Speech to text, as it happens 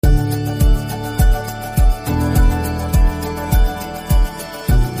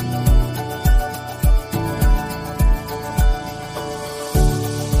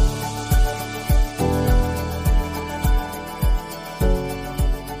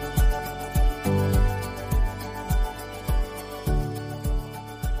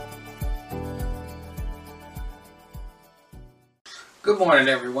Good morning,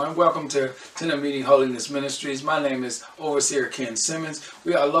 everyone. Welcome to Tenant Meeting Holiness Ministries. My name is Overseer Ken Simmons.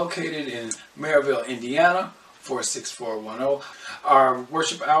 We are located in Maryville, Indiana, 46410. Our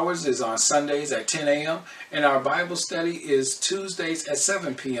worship hours is on Sundays at 10 a.m. and our Bible study is Tuesdays at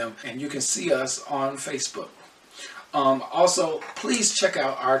 7 p.m. and you can see us on Facebook. Also, please check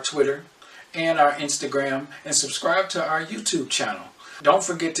out our Twitter and our Instagram and subscribe to our YouTube channel. Don't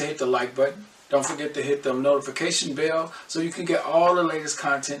forget to hit the like button. Don't forget to hit the notification bell so you can get all the latest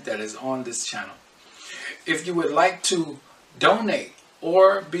content that is on this channel. If you would like to donate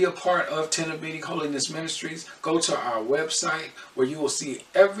or be a part of Tenant Meeting Holiness Ministries, go to our website where you will see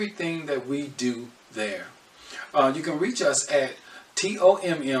everything that we do there. You can reach us at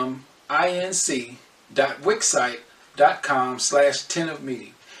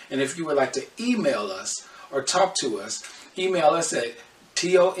tomminc.wixsite.com/tenantmeeting. And if you would like to email us or talk to us, email us at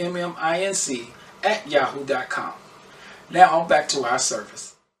tomminc@yahoo.com. Now back to our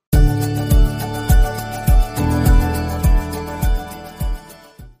service.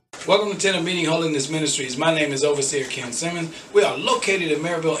 Welcome to Tenant Meeting Holiness Ministries. My name is Overseer Ken Simmons. We are located in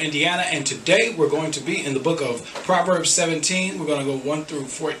Maryville, Indiana, and today we're going to be in the book of Proverbs 17. We're going to go 1 through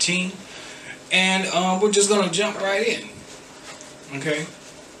 14, and we're just going to jump right in. Okay?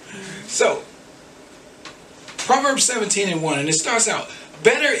 So, Proverbs 17:1, and it starts out,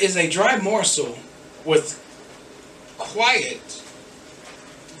 better is a dry morsel with quiet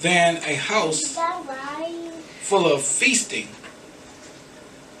than a house full of feasting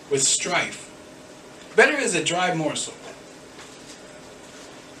with strife. Better is a dry morsel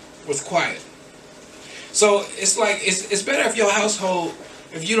with quiet. So it's like, it's better if your household,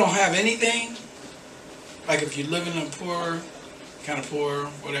 if you don't have anything, like if you live in a poor, kind of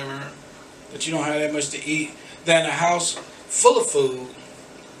poor, whatever, that you don't have that much to eat, than a house full of food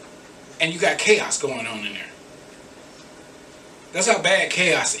and you got chaos going on in there. That's how bad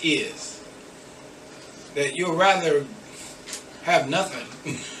chaos is. That you'll rather have nothing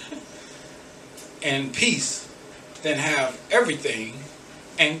and peace than have everything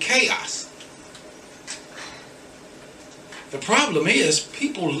and chaos. The problem is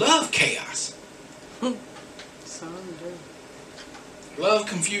people love chaos. Some do. Love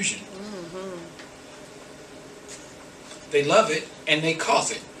confusion. They love it and they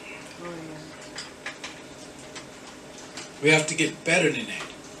cause it. Oh, yeah. We have to get better than that.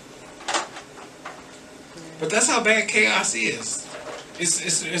 But that's how bad chaos is. It's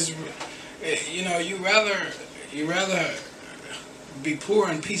you know, you rather be poor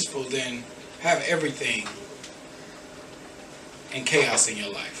and peaceful than have everything and chaos in your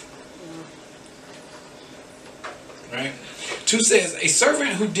life. Right? 2 says, a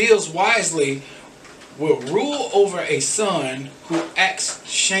servant who deals wisely will rule over a son who acts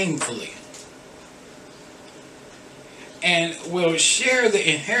shamefully, and will share the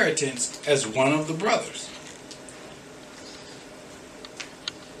inheritance as one of the brothers.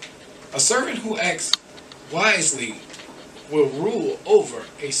 A servant who acts wisely will rule over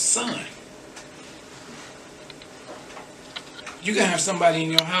a son. You can have somebody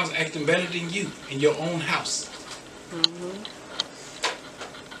in your house acting better than you in your own house.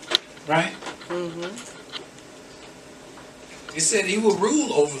 Right? It said he will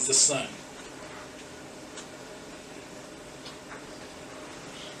rule over the son.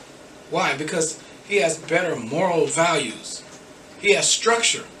 Why? Because he has better moral values. He has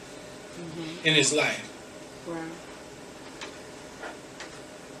structure in his life. Right.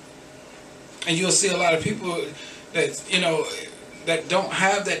 And you'll see a lot of people that, you know, that don't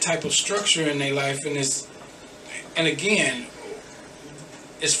have that type of structure in their life, and again,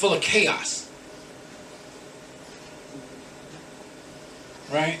 it's full of chaos.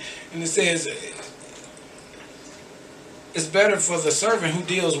 Right? And it says, it's better for the servant who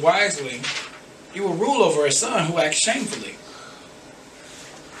deals wisely. He will rule over a son who acts shamefully.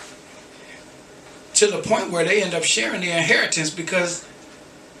 To the point where they end up sharing the inheritance because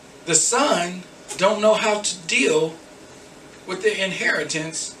the son don't know how to deal with the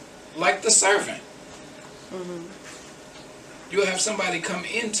inheritance like the servant. You'll have somebody come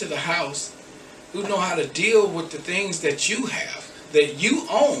into the house who know how to deal with the things that you have, that you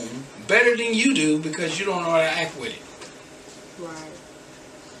own, better than you do because you don't know how to act with it. Right.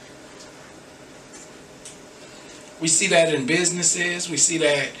 We see that in businesses. We see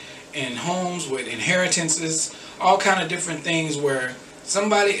that in homes with inheritances, all kind of different things where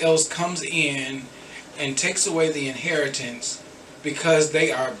somebody else comes in and takes away the inheritance because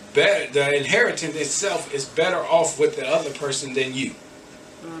they are better. The inheritance itself is better off with the other person than you.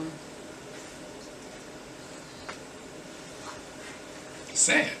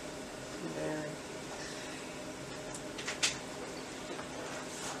 Sad. Very.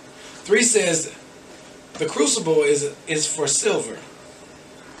 3 says, the crucible is for silver,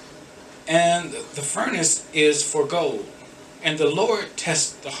 and the furnace is for gold, and the Lord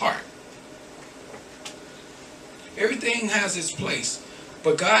tests the heart. Everything has its place,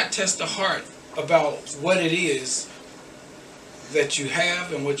 but God tests the heart about what it is that you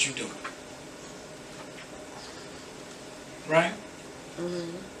have and what you do. Right?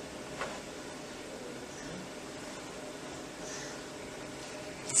 Mm-hmm.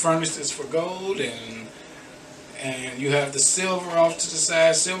 The furnace is for gold, and you have the silver off to the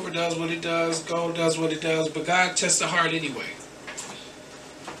side. Silver does what it does, gold does what it does, but God tests the heart anyway.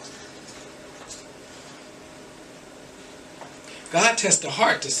 God tests the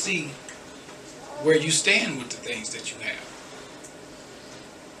heart to see where you stand with the things that you have.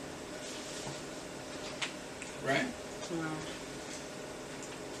 Right? Right.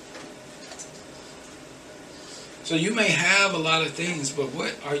 So you may have a lot of things, but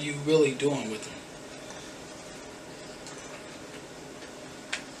what are you really doing with them?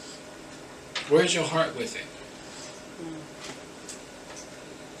 Where's your heart with it?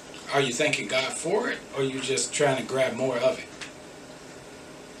 Are you thanking God for it, or are you just trying to grab more of it?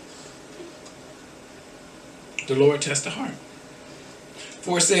 The Lord tests the heart.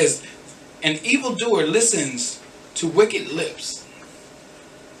 For it says, an evildoer listens to wicked lips.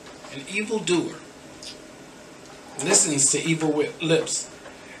 An evildoer listens to evil lips,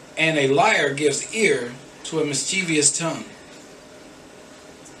 and a liar gives ear to a mischievous tongue.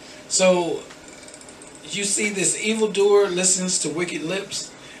 So you see, this evildoer listens to wicked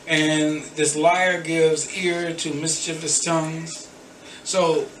lips, and this liar gives ear to mischievous tongues.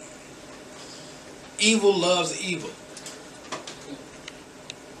 So evil loves evil.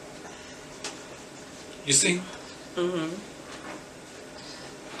 You see? Mm-hmm.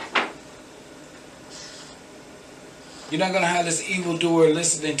 You're not going to have this evildoer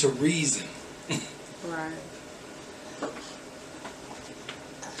listening to reason. Right.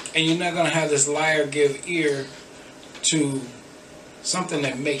 And you're not going to have this liar give ear to something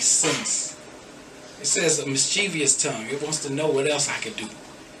that makes sense. It says a mischievous tongue. It wants to know what else I could do.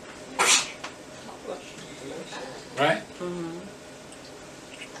 Right? Mm-hmm.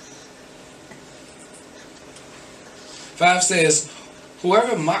 5 says,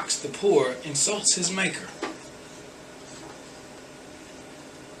 whoever mocks the poor insults his maker.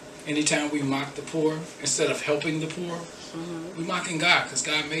 Anytime we mock the poor, instead of helping the poor, we're mocking God, because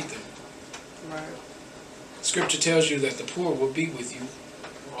God made them. Right. Scripture tells you that the poor will be with you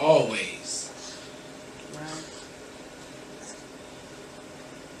always.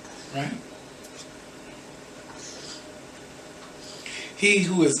 Right. Right? He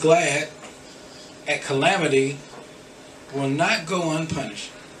who is glad at calamity will not go unpunished.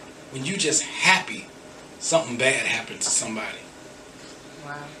 When you just happy something bad happened to somebody,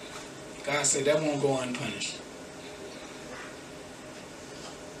 Wow. God said that won't go unpunished.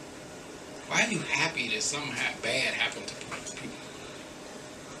 Why are you happy that something bad happened to people?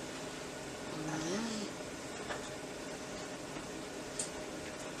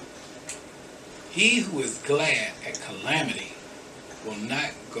 He who is glad at calamity will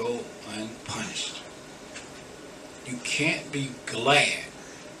not go unpunished. You can't be glad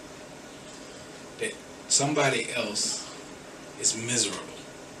that somebody else is miserable.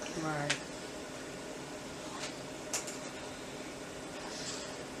 Right.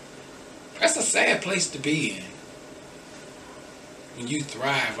 That's a sad place to be in, when you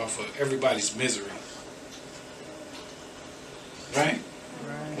thrive off of everybody's misery. Right?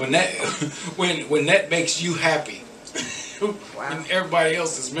 Right. When that makes you happy, Wow. and everybody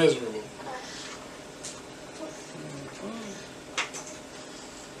else is miserable.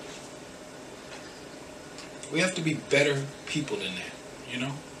 We have to be better people than that, you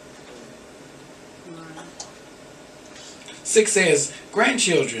know? Right. 6 says,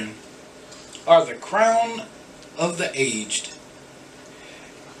 grandchildren are the crown of the aged,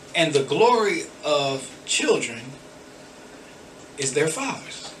 and the glory of children is their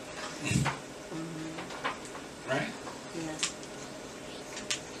fathers. Right? Yes.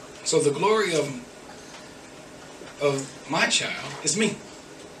 So the glory of my child is me,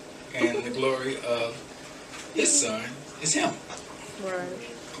 and the glory of his son is him. Right.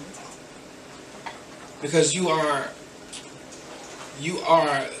 Because you are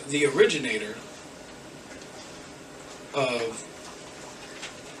the originator of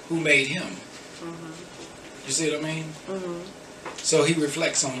who made him. Mm-hmm. You see what I mean? Mm-hmm. So he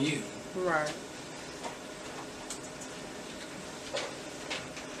reflects on you. Right.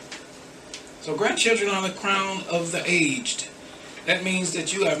 So grandchildren are the crown of the aged. That means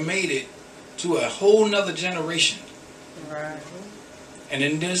that you have made it to a whole nother generation. Right. And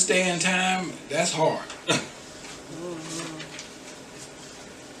in this day and time, that's hard.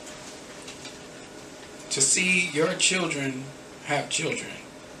 To see your children have children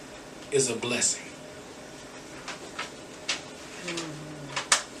is a blessing.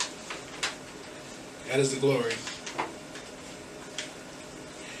 That is the glory.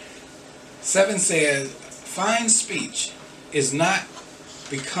 7 says, fine speech is not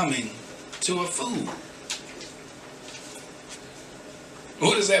becoming to a fool.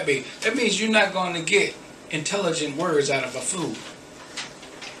 What does that mean? That means you're not going to get intelligent words out of a fool.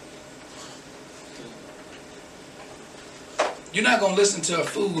 You're not going to listen to a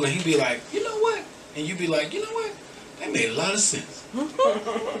fool and he be like, you know what? And you be like, you know what? That made a lot of sense.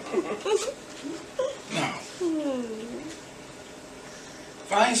 No.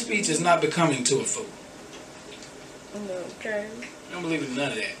 Fine speech is not becoming to a fool. Okay. I don't believe in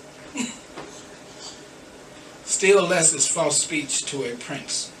none of that. Still less is false speech to a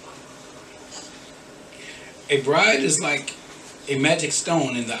prince. A bride is like a magic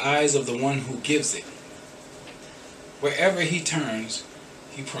stone in the eyes of the one who gives it. Wherever he turns,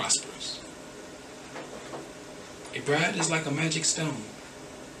 he prospers. A bride is like a magic stone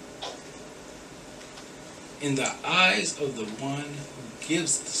in the eyes of the one who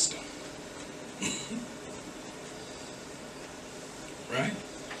gives the stone. Right?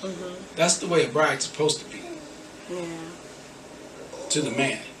 That's the way a bride's supposed to be. Yeah. To the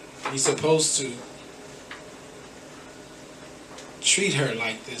man. He's supposed to treat her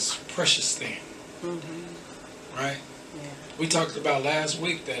like this precious thing. Right? Yeah. We talked about last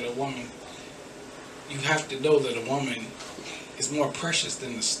week that a woman, you have to know that a woman is more precious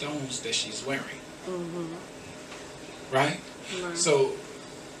than the stones that she's wearing. Right? Right. So,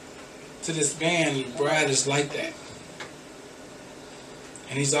 to this man, the bride is like that.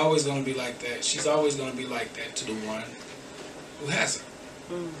 And he's always going to be like that. She's always going to be like that to the one who has her.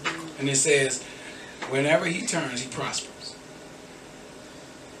 And it says, whenever he turns, he prospers.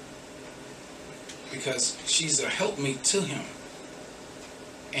 Because she's a helpmeet to him.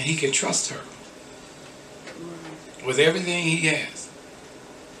 And he can trust her. With everything he has.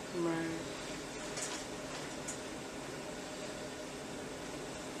 Right.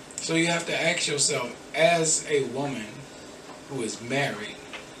 So you have to ask yourself, as a woman who is married,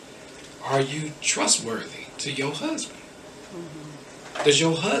 are you trustworthy to your husband? Does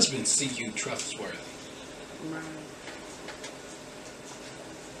your husband see you trustworthy? Right.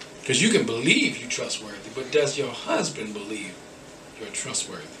 Because you can believe you're trustworthy, but does your husband believe you're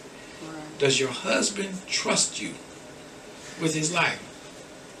trustworthy? Right. Does your husband trust you with his life?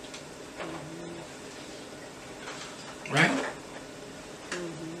 Right?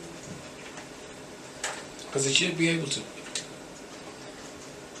 Because he should be able to.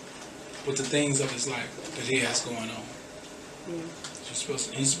 With the things of his life that he has going on. Yeah.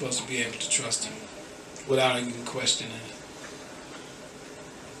 He's supposed to be able to trust him without even questioning it.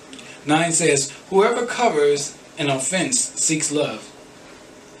 9 says, whoever covers an offense seeks love,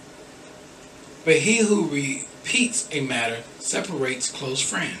 but he who repeats a matter separates close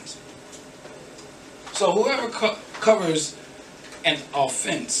friends. So whoever covers an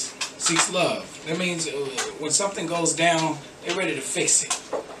offense seeks love. That means when something goes down, they're ready to fix it.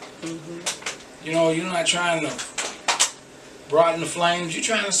 You know, you're not trying to broaden the flames. You're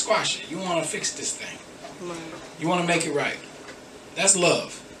trying to squash it. You want to fix this thing. Right. You want to make it right. That's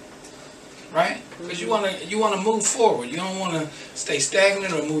love. Right? Because you want to move forward. You don't want to stay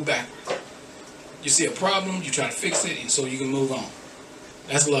stagnant or move backwards. You see a problem, you try to fix it, and so you can move on.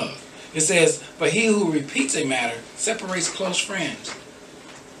 That's love. It says, but he who repeats a matter separates close friends.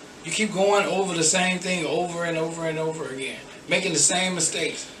 You keep going over the same thing over and over and over again. Making the same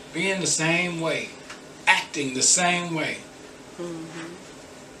mistakes. Being the same way. Acting the same way.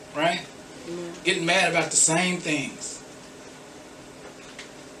 Right? Yeah. Getting mad about the same things.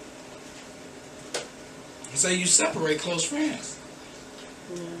 So you separate close friends.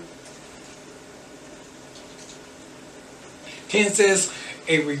 Yeah. 10 says,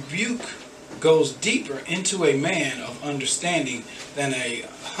 a rebuke goes deeper into a man of understanding than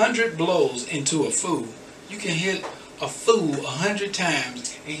 100 blows into a fool. You can hit a fool 100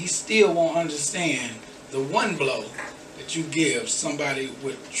 times and he still won't understand the one blow that you give somebody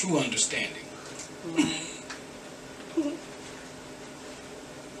with true understanding.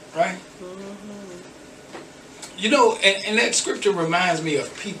 Right? You know, and that scripture reminds me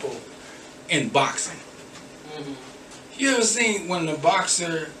of people in boxing. You ever seen when the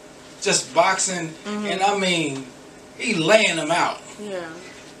boxer just boxing, and I mean, he laying them out Yeah.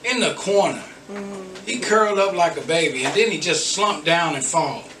 in the corner. He curled up like a baby, and then he just slumped down and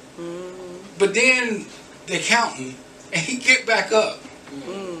fall. But then they're counting, and he get back up,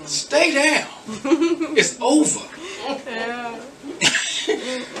 Stay down. It's over. Yeah.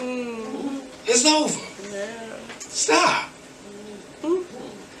 It's over. Yeah. Stop.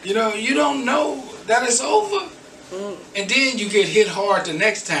 You know, you don't know that it's over. And then you get hit hard the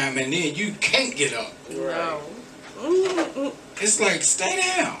next time and then you can't get up. No. It's like, stay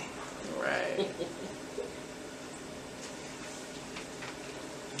down. Right.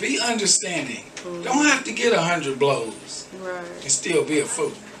 Be understanding. Don't have to get 100 blows Right. and still be a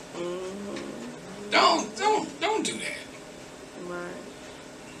fool. Don't do that. Right.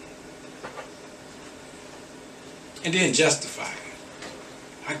 And then justify it.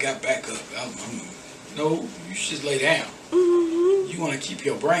 I got back up. No, you should lay down. You want to keep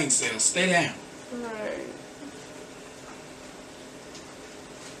your brain cells. Stay down. Right.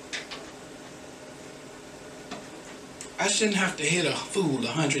 I shouldn't have to hit a fool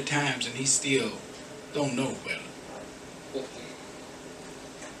 100 times and he still don't know better.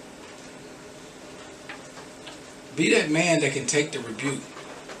 Be that man that can take the rebuke.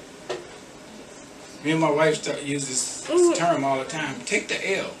 Me and my wife use this term all the time. Take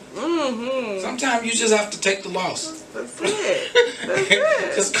the L. Sometimes you just have to take the loss. That's it. That's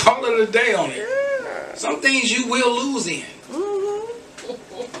it. Just call it a day on it. Yeah. Some things you will lose in.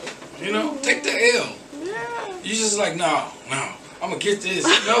 You know, take the L. Yeah. You just like, no, I'm gonna get this.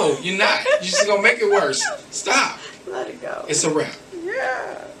 No, you're not. You're just gonna make it worse. Stop. Let it go. It's a wrap.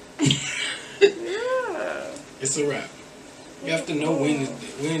 Yeah. Yeah. It's a wrap. You have to know when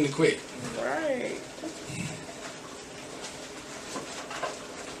to quit. Right.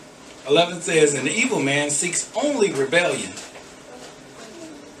 11 says, an evil man seeks only rebellion,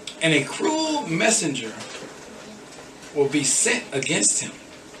 and a cruel messenger will be sent against him.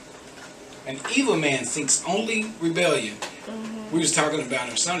 An evil man seeks only rebellion. We was talking about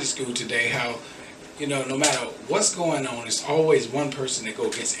in Sunday school today how, you know, no matter what's going on, it's always one person that go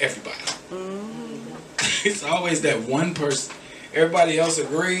against everybody. It's always that one person. Everybody else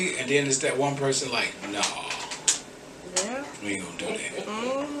agree, and then it's that one person like, no, Yeah. we ain't gonna do that.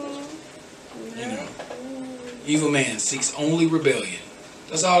 You Yeah. know, evil man seeks only rebellion.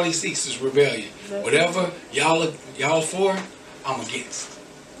 That's all he seeks is rebellion. Whatever y'all for, I'm against.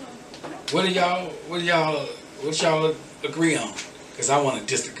 What y'all agree on? Because I want to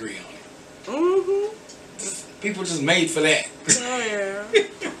disagree on it. People just made for that. Oh yeah.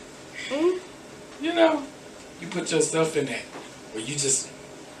 You know, you put yourself in that where you just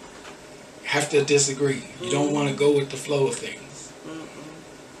have to disagree. You don't want to go with the flow of things.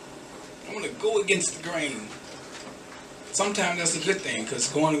 I want to go against the grain. Sometimes that's a good thing because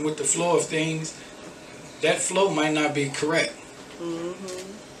going with the flow of things, that flow might not be correct. And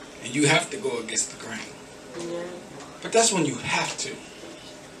you have to go against the grain. Yeah. But that's when you have to.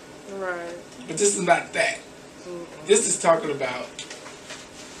 Right. But this is not that. This is talking about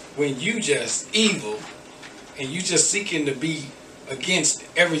when you just evil and you just seeking to be against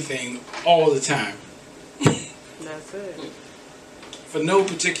everything all the time That's it. for no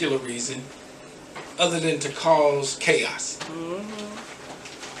particular reason other than to cause chaos.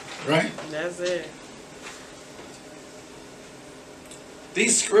 Right? That's it.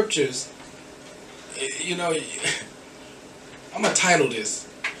 These scriptures, you know, I'm going to title this,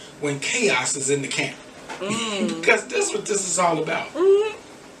 When Chaos is in the Camp. Because that's what this is all about.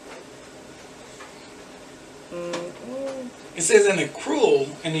 It says in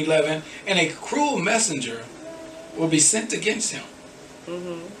 11, and a cruel messenger will be sent against him.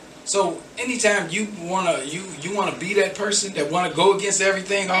 So anytime you wanna be that person that wanna go against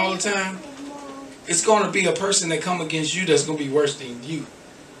everything all the time, it's gonna be a person that come against you that's gonna be worse than you.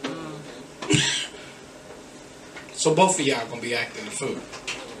 So both of y'all gonna be acting a fool.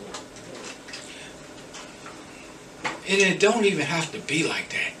 And it don't even have to be like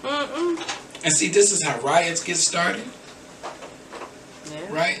that. And see, this is how riots get started. Yeah.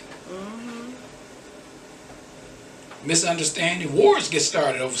 Right? Misunderstanding. Wars get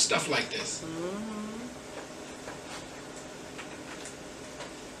started over stuff like this.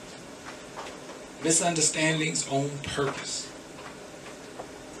 Misunderstandings on purpose.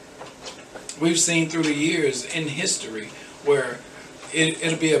 We've seen through the years in history where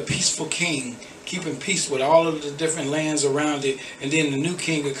it'll be a peaceful king keeping peace with all of the different lands around it, and then the new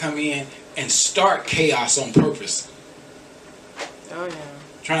king will come in and start chaos on purpose. Oh yeah.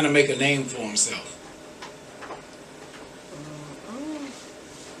 Trying to make a name for himself.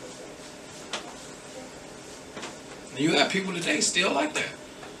 And you have people today still like that.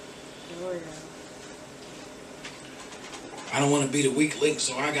 Oh yeah. I don't want to be the weak link,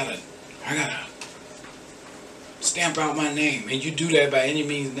 so I gotta stamp out my name. And you do that by any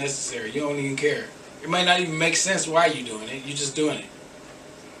means necessary. You don't even care. It might not even make sense why you're doing it. You're just doing it.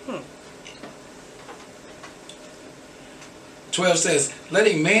 12 says, let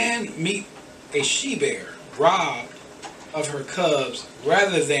a man meet a she-bear robbed of her cubs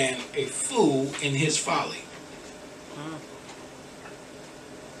rather than a fool in his folly.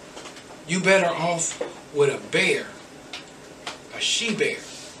 You better off with a bear, a she-bear,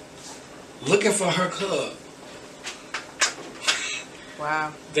 looking for her cub,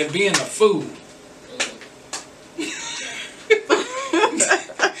 Wow. than being a fool.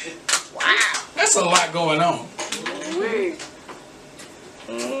 Wow. That's a lot going on, Wait.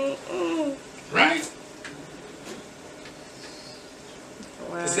 right?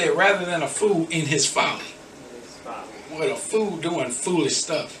 Wow. It said rather than a fool in his folly. What a fool doing foolish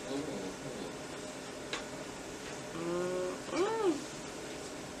stuff.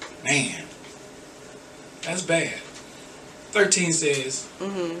 Man, that's bad. 13 says,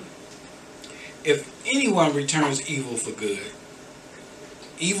 if anyone returns evil for good,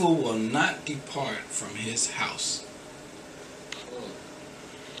 evil will not depart from his house.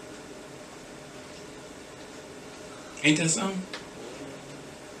 Ain't that something?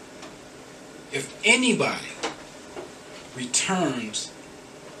 If anybody returns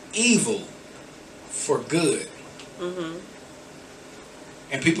evil for good,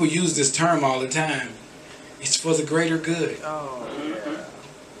 and people use this term all the time, it's for the greater good. Oh,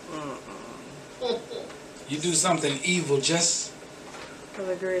 yeah. You do something evil just For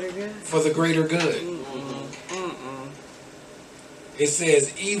the greater good. for the greater good. It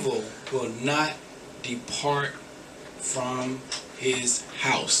says evil will not depart from his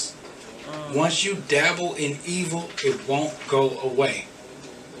house. Once you dabble in evil, it won't go away.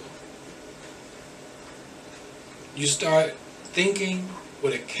 You start thinking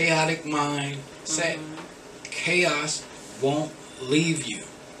with a chaotic mindset, chaos won't leave you.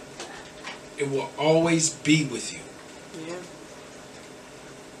 It will always be with you. Yeah.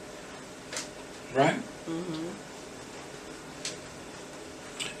 Right?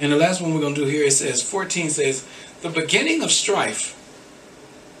 And the last one we're going to do here, it says, 14 says, the beginning of strife,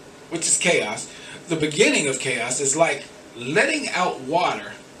 which is chaos, the beginning of chaos is like letting out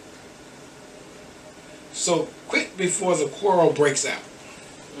water so quick before the quarrel breaks out.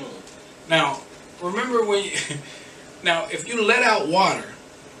 Now, remember when you, now if you let out water,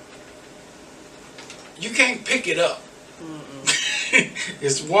 you can't pick it up.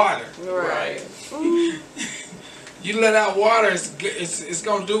 It's water. Right. You let out water, it's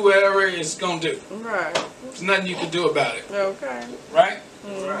going to do whatever it's going to do. Right. There's nothing you can do about it. Okay. Right?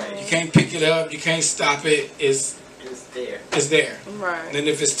 Right. You can't pick it up. You can't stop it. It's there. It's there. Right. And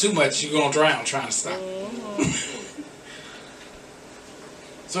if it's too much, you're going to drown trying to stop it.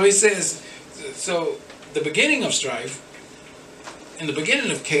 So he says, so the beginning of strife and the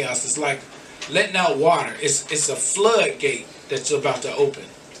beginning of chaos is like letting out water. It's a floodgate that's about to open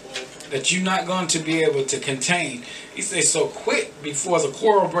that you're not going to be able to contain. He says, so quit before the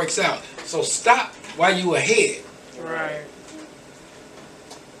quarrel breaks out. So stop while you ahead. Right.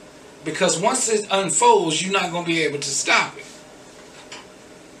 Because once it unfolds, you're not going to be able to stop it.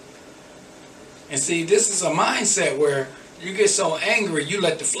 And see, this is a mindset where you get so angry, you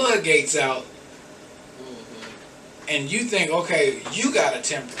let the floodgates out, and you think, okay, you got a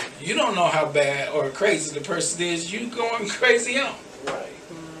temper. You don't know how bad or crazy the person is. You going crazy on. Right.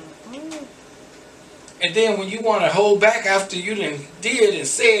 And then when you want to hold back after you done did and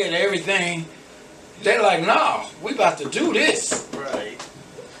said everything, they're like, nah, we about to do this. Right.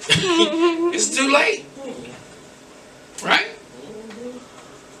 It's too late. Right?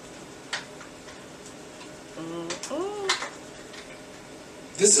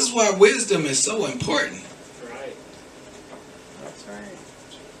 This is why wisdom is so important. Right. That's right.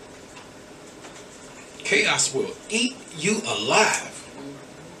 Chaos will eat you alive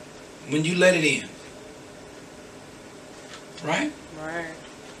when you let it in. Right? Right.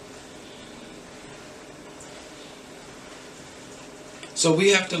 So we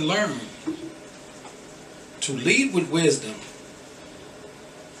have to learn to lead with wisdom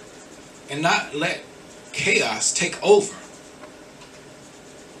and not let chaos take over.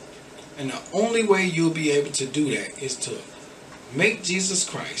 And the only way you'll be able to do that is to make Jesus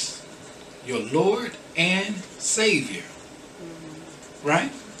Christ your Lord and Savior.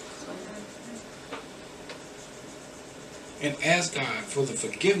 Right? And ask God for the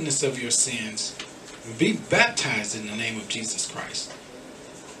forgiveness of your sins. And be baptized in the name of Jesus Christ.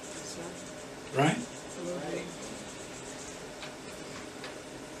 Right?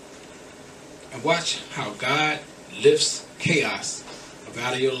 And watch how God lifts chaos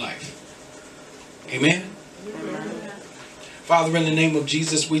out of your life. Amen? Amen. Father, in the name of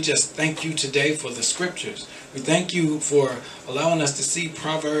Jesus, we just thank you today for the scriptures. We thank you for allowing us to see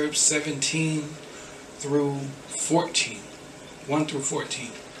Proverbs 17 through 14, 1 through 14.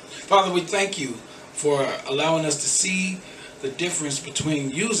 Father, we thank you for allowing us to see the difference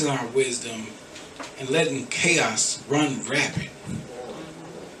between using our wisdom and letting chaos run rapid.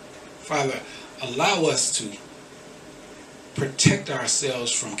 Father, allow us to protect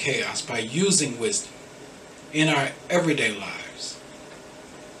ourselves from chaos by using wisdom in our everyday lives.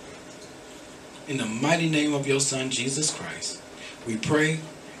 In the mighty name of your Son, Jesus Christ, we pray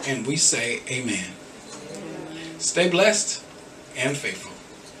and we say amen. Stay blessed and faithful.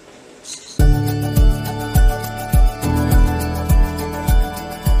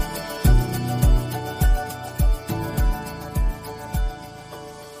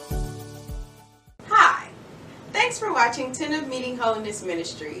 Hi. Thanks for watching 10 of Meeting Holiness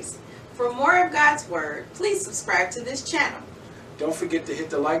Ministries. For more of God's Word, please subscribe to this channel. Don't forget to hit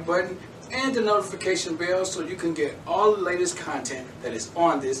the like button and the notification bell so you can get all the latest content that is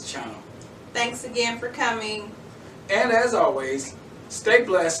on this channel. Thanks again for coming. And as always, stay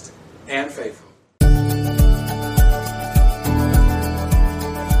blessed and faithful.